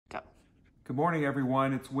Good morning,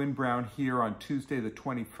 everyone. It's Wynn Brown here on Tuesday the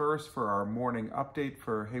 21st for our morning update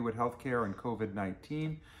for Haywood Healthcare and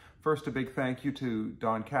COVID-19. First, a big thank you to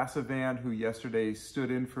Dawn Cassavan, who yesterday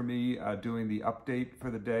stood in for me doing the update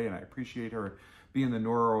for the day, and I appreciate her being the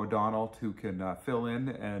Nora O'Donnell who can fill in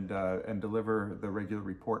and deliver the regular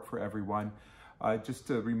report for everyone. Just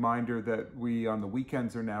a reminder that we on the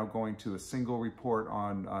weekends are now going to a single report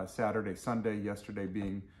on Saturday, Sunday, yesterday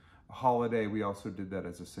being a holiday. We also did that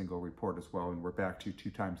as a single report as well, and we're back to 2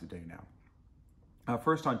 times a day now.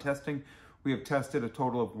 First on testing, we have tested a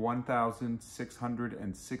total of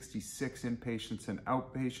 1,666 inpatients and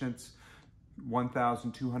outpatients,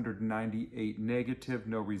 1,298 negative,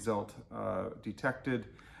 no result detected,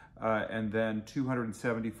 and then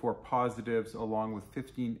 274 positives along with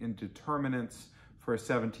 15 indeterminates for a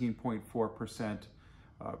 17.4%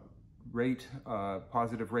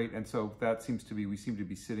 positive rate. And so that seems to be, we seem to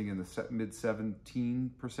be sitting in the mid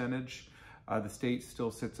 17%. The state still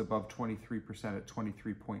sits above 23% at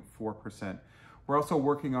 23.4%. We're also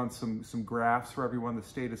working on some graphs for everyone. The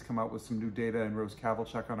state has come out with some new data, and Rose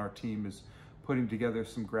Kavalchuk on our team is putting together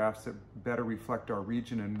some graphs that better reflect our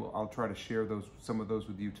region, and I'll try to share some of those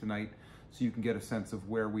with you tonight so you can get a sense of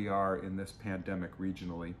where we are in this pandemic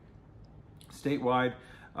regionally. Statewide,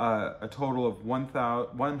 a total of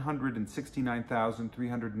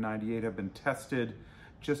 169,398 have been tested,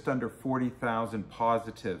 just under 40,000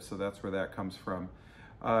 positive, so that's where that comes from.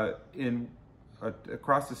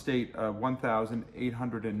 Across the state,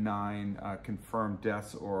 1,809 confirmed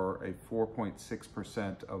deaths, or a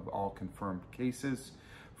 4.6% of all confirmed cases.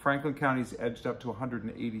 Franklin County's edged up to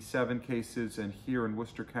 187 cases, and here in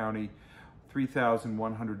Worcester County,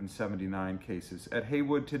 3,179 cases. At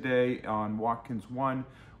Haywood today on Watkins 1,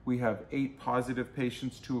 we have 8 positive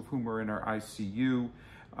patients, 2 of whom are in our ICU,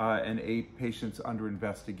 and 8 patients under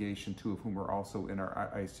investigation, 2 of whom are also in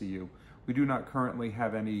our ICU. We do not currently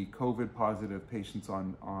have any COVID positive patients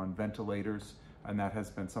on ventilators, and that has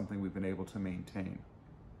been something we've been able to maintain.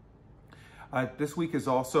 This week is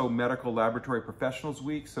also Medical Laboratory Professionals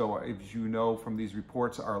Week, so as you know from these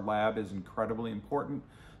reports, our lab is incredibly important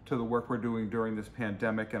to the work we're doing during this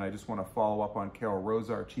pandemic, and I just want to follow up on Carol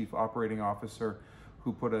Rosa, our Chief Operating Officer,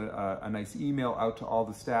 who put a nice email out to all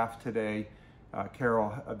the staff today.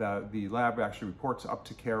 Carol, the lab actually reports up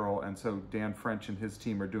to Carol, and so Dan French and his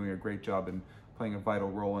team are doing a great job in playing a vital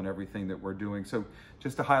role in everything that we're doing. So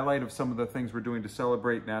just a highlight of some of the things we're doing to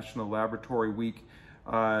celebrate National Laboratory Week.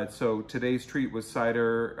 So today's treat was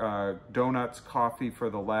cider, donuts, coffee for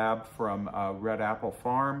the lab from Red Apple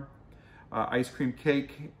Farm, ice cream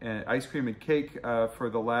and cake for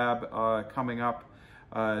the lab coming up.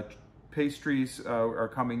 Pastries are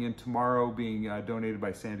coming in tomorrow, being donated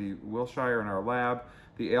by Sandy Wilshire in our lab.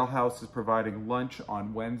 The Ale House is providing lunch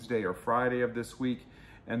on Wednesday or Friday of this week,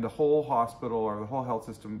 and the whole hospital or the whole health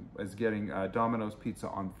system is getting Domino's Pizza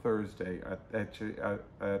on Thursday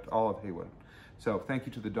at all of Haywood. So thank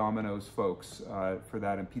you to the Domino's folks for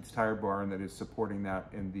that, and Pete's Tire Barn that is supporting that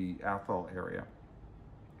in the Athol area.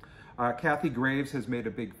 Kathy Graves has made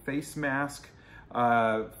a big face mask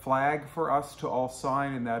flag for us to all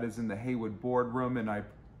sign, and that is in the Haywood boardroom, and I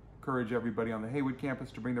encourage everybody on the Haywood campus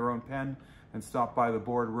to bring their own pen and stop by the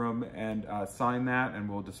boardroom and sign that, and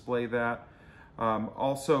we'll display that.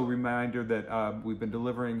 Also, reminder that we've been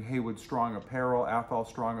delivering Haywood Strong Apparel, Athol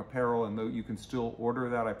Strong Apparel, and though you can still order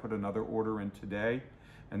that, I put another order in today,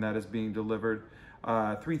 and that is being delivered.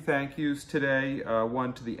 3 thank yous today.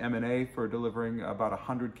 One to the M&A for delivering about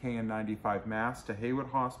 100 KN95 masks to Haywood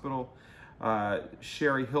Hospital.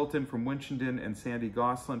 Sherry Hilton from Winchendon and Sandy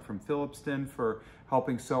Gosselin from Phillipston for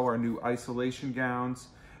helping sew our new isolation gowns.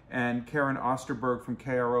 And Karen Osterberg from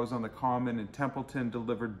KRO's on the Common in Templeton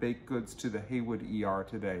delivered baked goods to the Haywood ER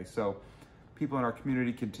today. So people in our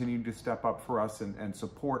community continue to step up for us and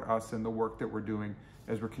support us in the work that we're doing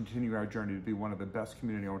as we're continuing our journey to be one of the best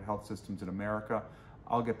community-owned health systems in America.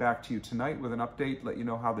 I'll get back to you tonight with an update, let you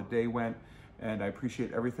know how the day went, and I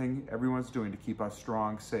appreciate everything everyone's doing to keep us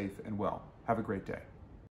strong, safe, and well. Have a great day.